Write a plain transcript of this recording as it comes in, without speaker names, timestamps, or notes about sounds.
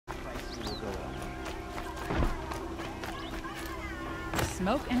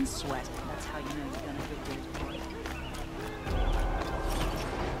Smoke and sweat. That's how you know you've done a good day's work.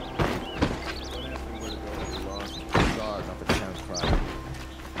 Don't ask me where to go if you're lost. Guard, not the town crier.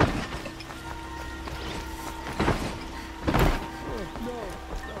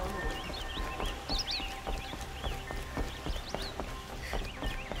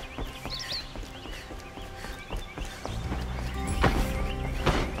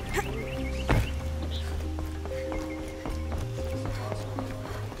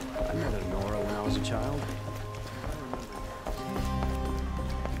 Child.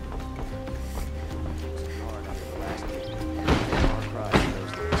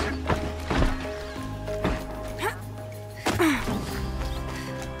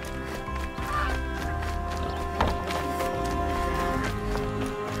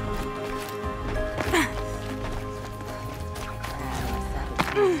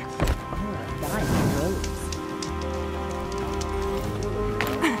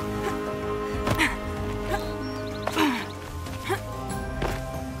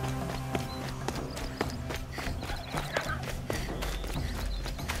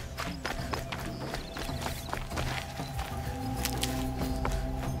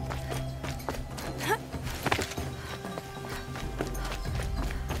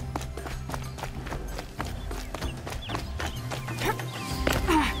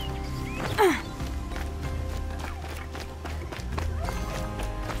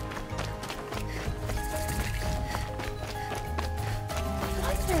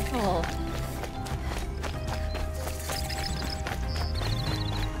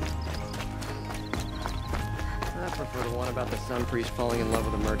 I prefer the one about the sun priest falling in love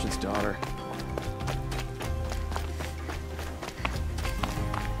with a merchant's daughter.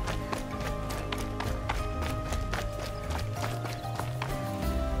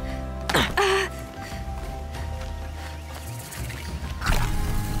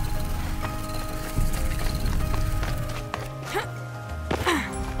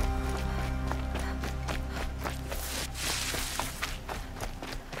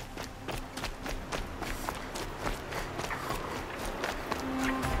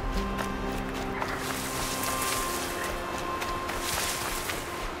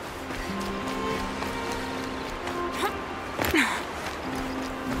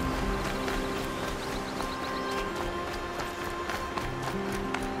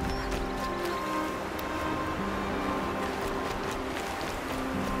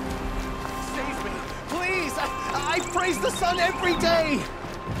 I praise the sun every day!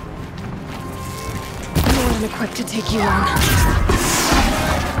 More than equipped to take you on.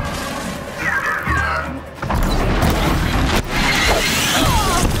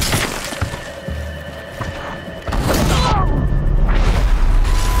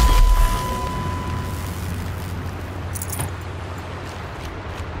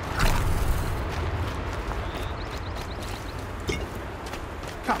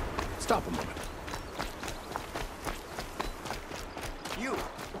 Come, stop a moment. You,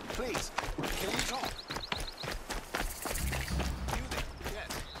 please, can we talk? You there,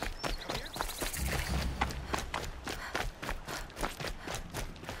 yes. Come here.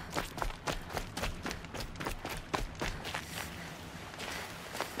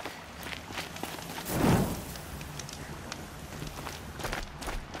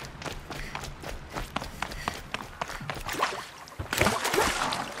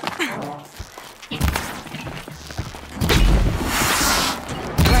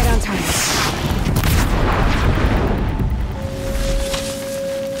 Right on time.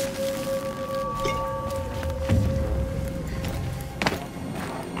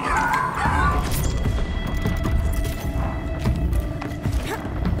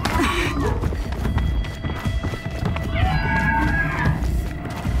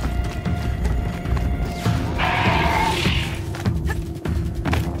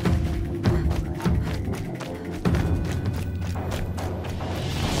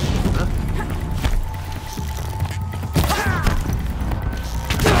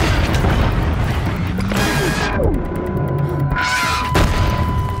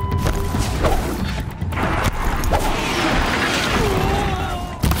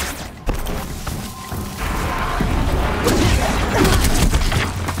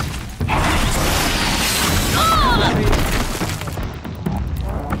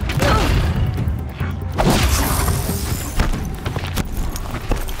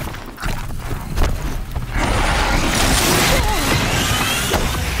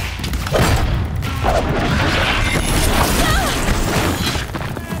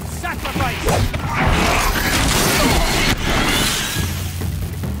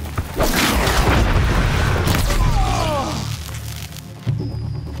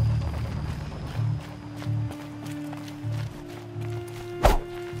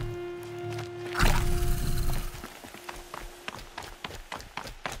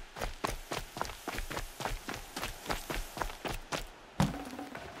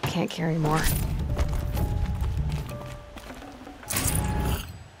 can't carry more.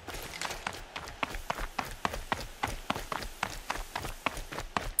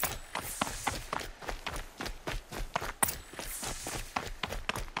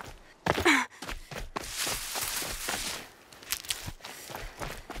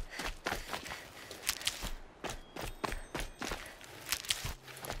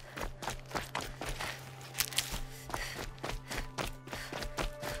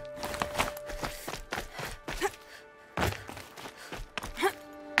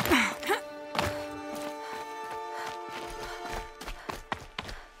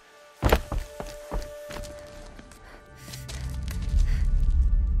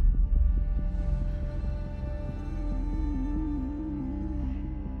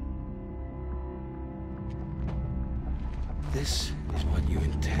 This is what you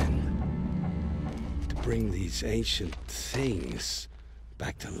intend. To bring these ancient things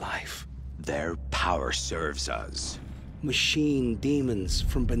back to life. Their power serves us. Machine demons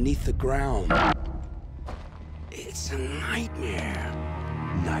from beneath the ground. It's a nightmare.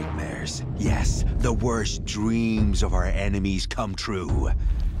 Nightmares. Yes, the worst dreams of our enemies come true.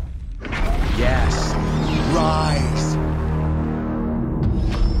 Yes, rise!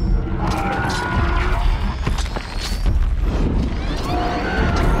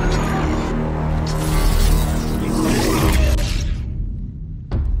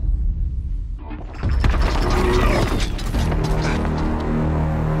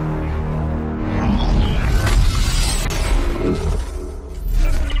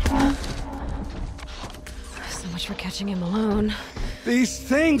 So much for catching him alone. These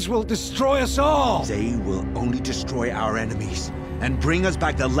things will destroy us all! They will only destroy our enemies and bring us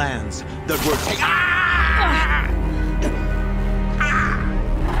back the lands that were taken. Ah!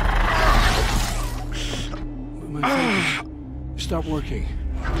 My fingers stop working.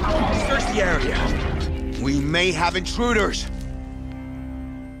 Search the area. We may have intruders.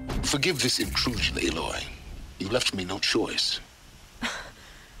 Forgive this intrusion, Aloy. You left me no choice.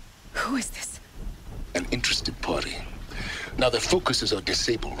 Who is this? An interested party. Now, their focuses are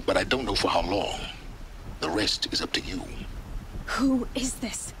disabled, but I don't know for how long. The rest is up to you. Who is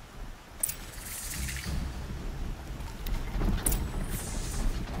this?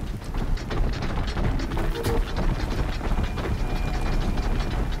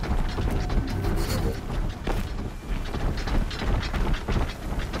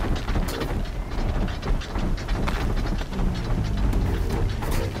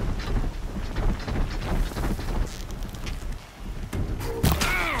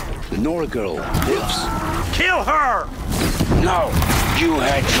 The Nora girl lives. Kill her! No! You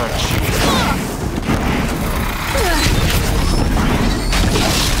had your chance.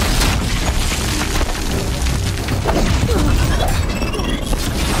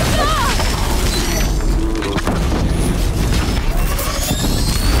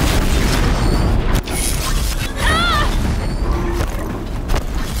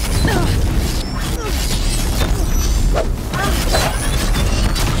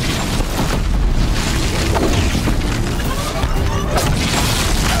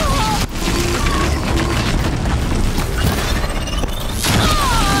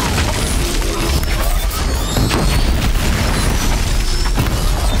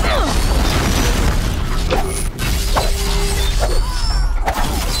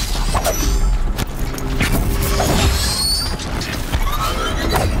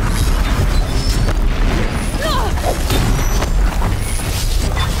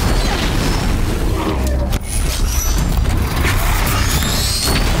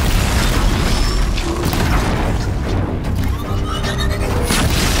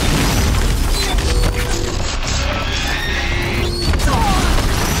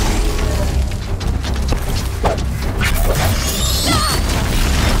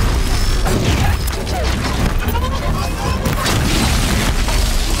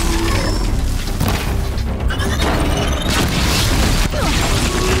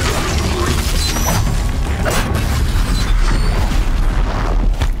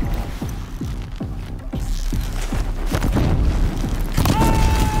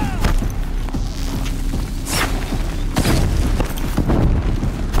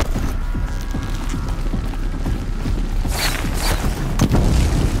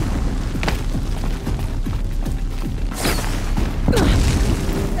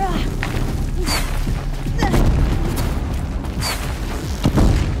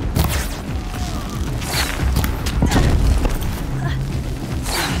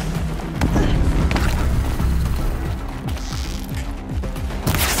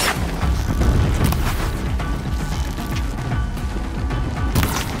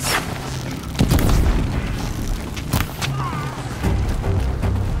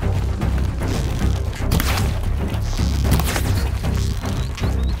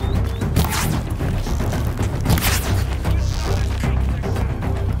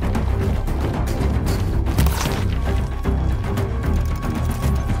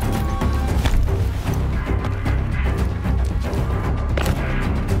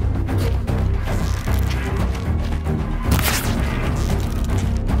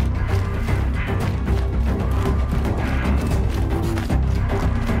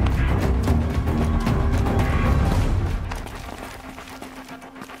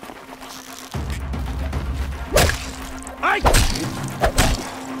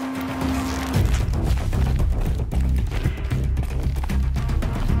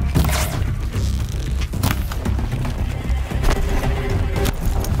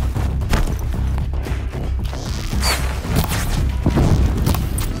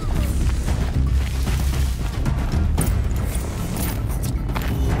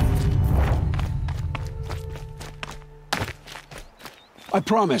 I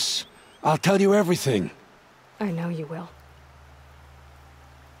promise. I'll tell you everything. I know you will.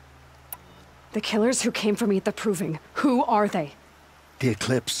 The killers who came for me at the Proving, who are they? The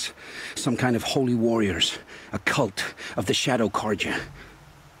Eclipse. Some kind of holy warriors. A cult of the Shadow Carja.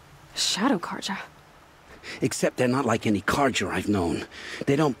 Shadow Carja? Except they're not like any Carja I've known.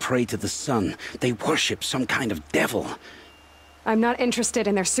 They don't pray to the sun. They worship some kind of devil. I'm not interested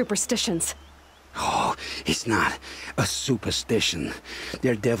in their superstitions. Oh, it's not a superstition.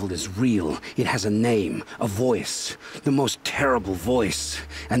 Their devil is real. It has a name, a voice. The most terrible voice.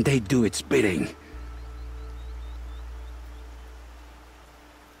 And they do its bidding.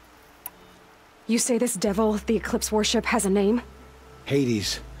 You say this devil the Eclipse worship has a name?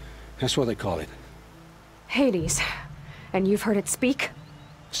 Hades. That's what they call it. Hades. And you've heard it speak?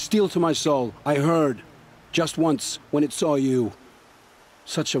 Steel to my soul. I heard. Just once, when it saw you.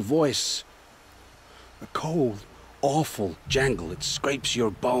 Such a voice. A cold, awful jangle. It scrapes your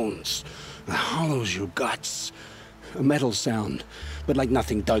bones. It hollows your guts. A metal sound, but like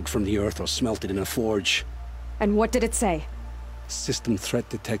nothing dug from the earth or smelted in a forge. And what did it say? System threat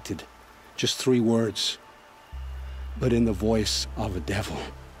detected. Just 3 words. But in the voice of a devil.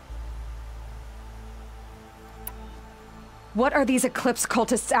 What are these Eclipse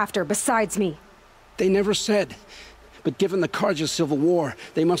cultists after, besides me? They never said. But given the Carja civil war,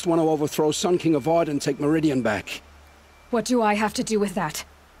 they must want to overthrow Sun King of Odd and take Meridian back. What do I have to do with that?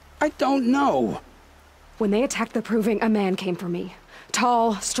 I don't know. When they attacked the Proving, a man came for me.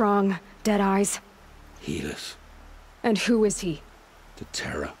 Tall, strong, dead eyes. Helis. And who is he? The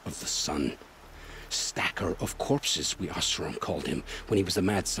terror of the sun. Stacker of corpses, we Oseram called him, when he was the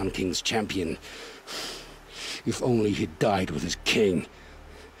Mad Sun King's champion. If only he'd died with his king.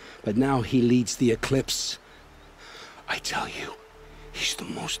 But now he leads the Eclipse. I tell you, he's the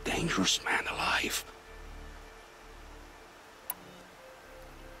most dangerous man alive.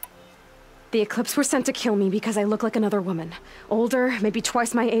 The Eclipse were sent to kill me because I look like another woman. Older, maybe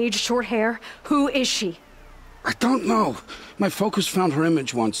twice my age, short hair. Who is she? I don't know. My focus found her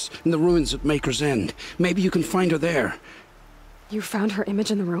image once, in the ruins at Maker's End. Maybe you can find her there. You found her image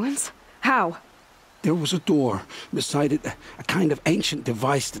in the ruins? How? There was a door. Beside it, a kind of ancient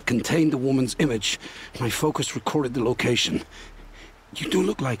device that contained the woman's image. My focus recorded the location. You do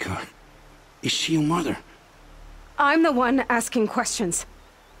look like her. Is she your mother? I'm the one asking questions.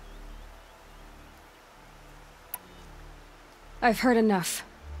 I've heard enough.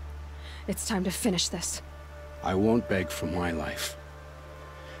 It's time to finish this. I won't beg for my life.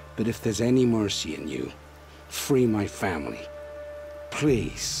 But if there's any mercy in you, free my family.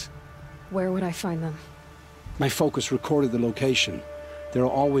 Please. Where would I find them? My focus recorded the location. There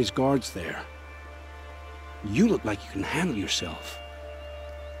are always guards there. You look like you can handle yourself.